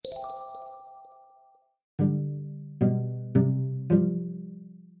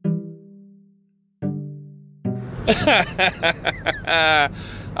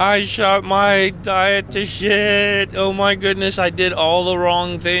I shot my diet to shit. Oh my goodness, I did all the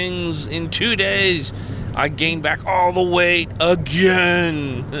wrong things in 2 days. I gained back all the weight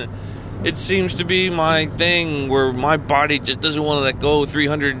again. It seems to be my thing where my body just doesn't want to let go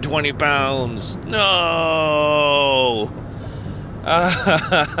 320 pounds. No!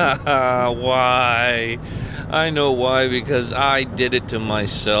 Why? I know why, because I did it to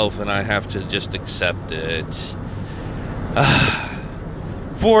myself and I have to just accept it.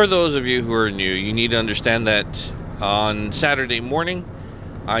 For those of you who are new, you need to understand that on Saturday morning,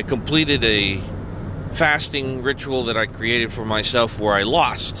 I completed a fasting ritual that I created for myself where I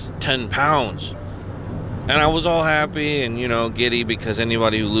lost 10 pounds. And I was all happy and, giddy, because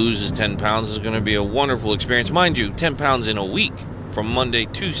anybody who loses 10 pounds is going to be a wonderful experience. Mind you, 10 pounds in a week from Monday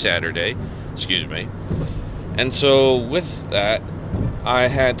to Saturday. Excuse me. And so with that, I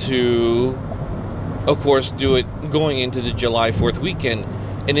had to, of course, do it going into the July 4th weekend.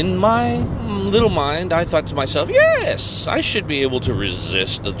 And in my little mind, I thought to myself, yes, I should be able to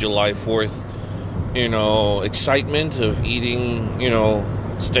resist the July 4th, excitement of eating,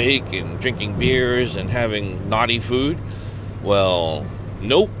 steak and drinking beers and having naughty food. Well,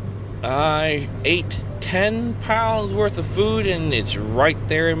 nope. I ate 10 pounds worth of food and it's right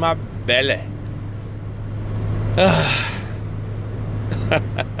there in my belly.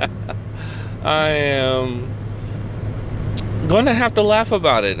 I am going to have to laugh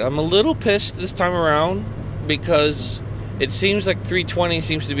about it. I'm a little pissed this time around because it seems like 320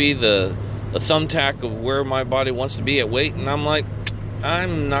 seems to be the thumbtack of where my body wants to be at weight, and I'm like,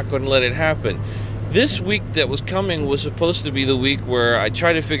 I'm not going to let it happen. This week that was coming was supposed to be the week where I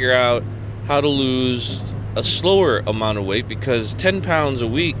try to figure out how to lose a slower amount of weight, because 10 pounds a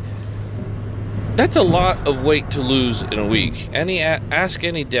week, that's a lot of weight to lose in a week. Ask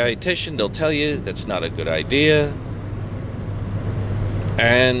any dietitian, they'll tell you that's not a good idea.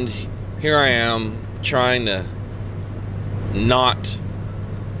 And here I am trying to not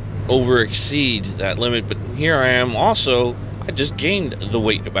over exceed that limit, but here I am also, I just gained the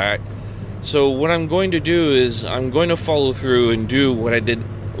weight back. So what I'm going to do is I'm going to follow through and do what I did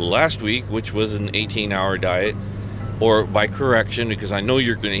last week, which was an 18-hour diet, or by correction, because I know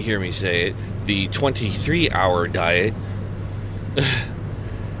you're going to hear me say it, the 23-hour diet.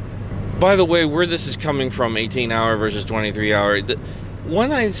 By the way, where this is coming from, 18-hour versus 23-hour,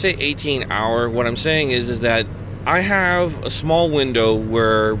 when I say 18-hour, what I'm saying is that I have a small window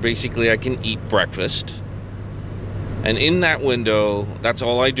where basically I can eat breakfast. And in that window, that's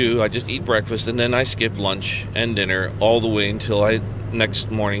all I do. I just eat breakfast, and then I skip lunch and dinner all the way until next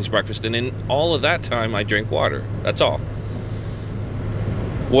morning's breakfast. And in all of that time, I drink water. That's all.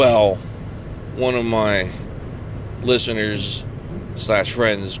 Well, one of my listeners /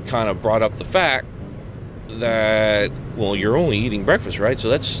 friends kind of brought up the fact that, well, you're only eating breakfast, right? So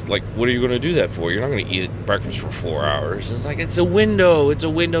that's like, what are you going to do that for? You're not going to eat breakfast for 4 hours. And it's like, it's a window,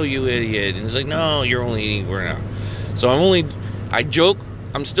 you idiot. And it's like, no, you're only eating for an hour. So I joke,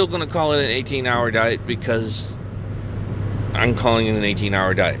 I'm still going to call it an 18-hour diet because I'm calling it an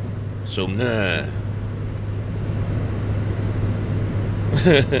 18-hour diet. So, nah.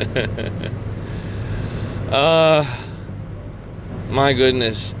 My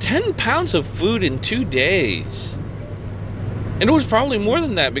goodness, 10 pounds of food in 2 days. And it was probably more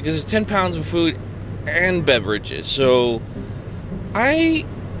than that because it's 10 pounds of food and beverages. So I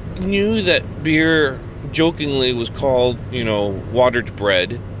knew that beer jokingly was called, watered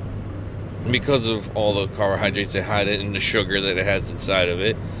bread because of all the carbohydrates that had it and the sugar that it has inside of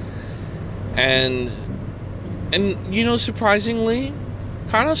it. And surprisingly,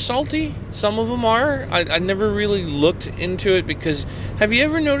 kind of salty. Some of them are. I never really looked into it because have you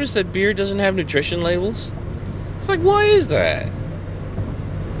ever noticed that beer doesn't have nutrition labels? It's like, why is that?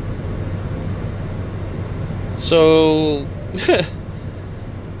 So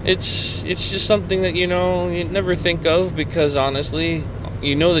it's just something that you never think of, because honestly,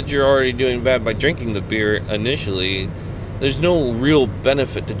 that you're already doing bad by drinking the beer initially. There's no real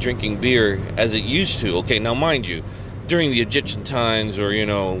benefit to drinking beer as it used to. Okay, now mind you, during the Egyptian times, or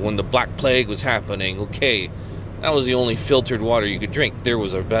when the Black Plague was happening, okay, that was the only filtered water you could drink. There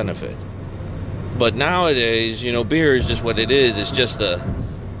was a benefit. But nowadays, beer is just what it is. It's just a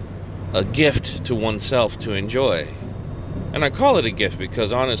gift to oneself to enjoy. And I call it a gift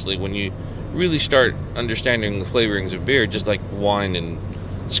because honestly, when you really start understanding the flavorings of beer, just like wine and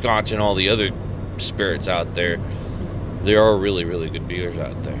scotch and all the other spirits out there are really, really good beers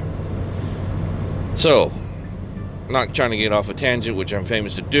out there. So, I'm not trying to get off a tangent, which I'm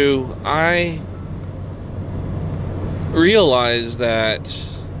famous to do. I realize that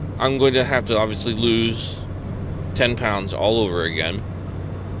I'm going to have to obviously lose 10 pounds all over again.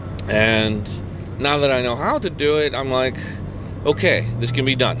 And now that I know how to do it, I'm like, okay, this can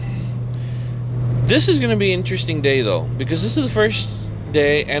be done. This is going to be an interesting day, though, because this is the first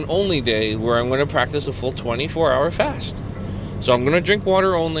day and only day where I'm going to practice a full 24-hour fast. So I'm going to drink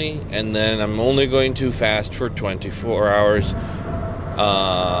water only, and then I'm only going to fast for 24 hours,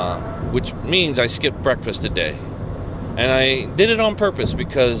 which means I skipped breakfast today. And I did it on purpose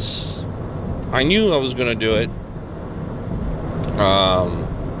because I knew I was going to do it.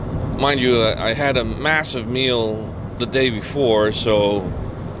 Mind you, I had a massive meal the day before, so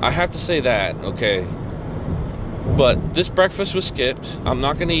I have to say that, okay? But this breakfast was skipped. I'm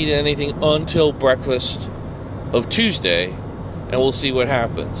not going to eat anything until breakfast of Tuesday, and we'll see what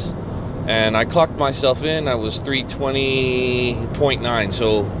happens. And I clocked myself in. I was 320.9,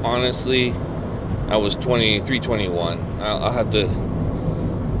 so honestly, I was 321. I'll have to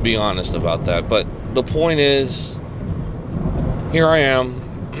be honest about that. But the point is, here I am,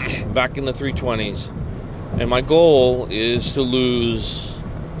 back in the 320s, and my goal is to lose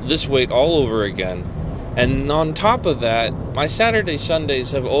this weight all over again. And on top of that, my Saturday,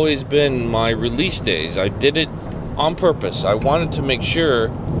 Sundays have always been my release days. I did it on purpose. I wanted to make sure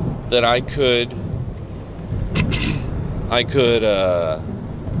that I could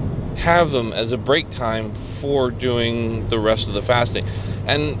have them as a break time for doing the rest of the fasting.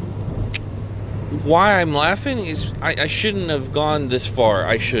 And why I'm laughing is I shouldn't have gone this far.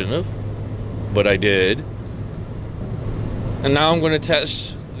 I shouldn't have, but I did. And now I'm going to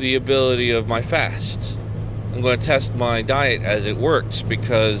test the ability of my fasts. I'm going to test my diet as it works,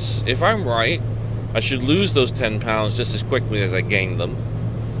 because if I'm right, I should lose those 10 pounds just as quickly as I gained them.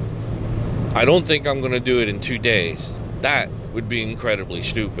 I don't think I'm going to do it in 2 days. That would be incredibly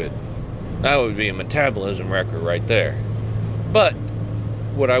stupid. That would be a metabolism record right there. But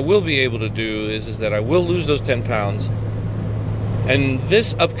what I will be able to do is that I will lose those 10 pounds. And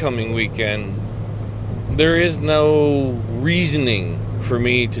this upcoming weekend, there is no reasoning for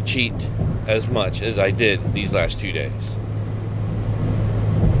me to cheat as much as I did these last 2 days.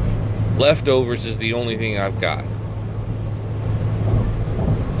 Leftovers is the only thing I've got.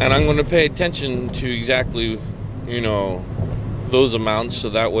 And I'm going to pay attention to exactly, those amounts, so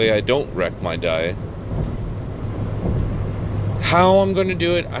that way I don't wreck my diet. How I'm going to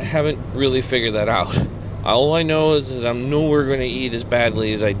do it, I haven't really figured that out. All I know is that I'm nowhere going to eat as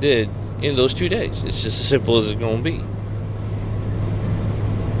badly as I did in those 2 days. It's just as simple as it's going to be.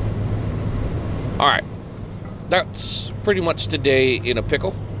 Alright, that's pretty much today in a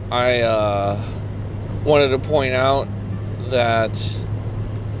pickle. I wanted to point out that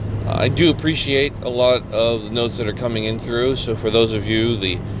I do appreciate a lot of the notes that are coming in through. So for those of you,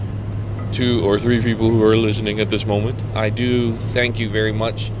 the 2 or 3 people who are listening at this moment, I do thank you very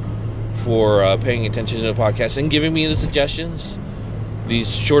much for paying attention to the podcast and giving me the suggestions. These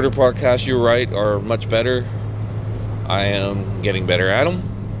shorter podcasts, you're right, are much better. I am getting better at them.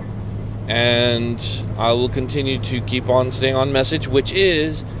 And I will continue to keep on staying on message, which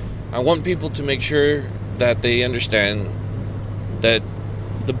is, I want people to make sure that they understand that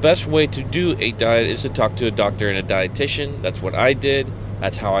the best way to do a diet is to talk to a doctor and a dietitian. That's what I did.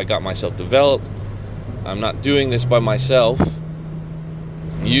 That's how I got myself developed. I'm not doing this by myself.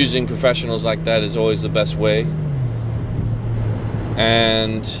 Using professionals like that is always the best way.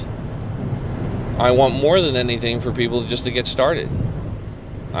 And I want more than anything for people just to get started.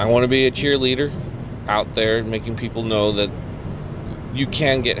 I want to be a cheerleader out there, making people know that you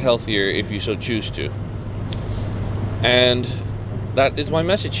can get healthier if you so choose to. And that is my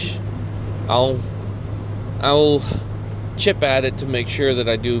message. I'll chip at it to make sure that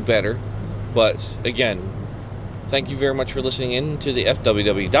I do better. But again, thank you very much for listening in to the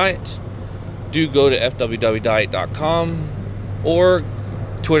FWW Diet. Do go to fwwdiet.com or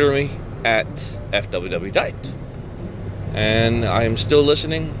Twitter me at FWWDiet. And I am still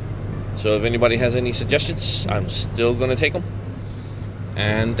listening. So if anybody has any suggestions, I'm still going to take them.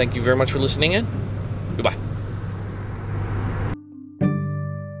 And thank you very much for listening in. Goodbye.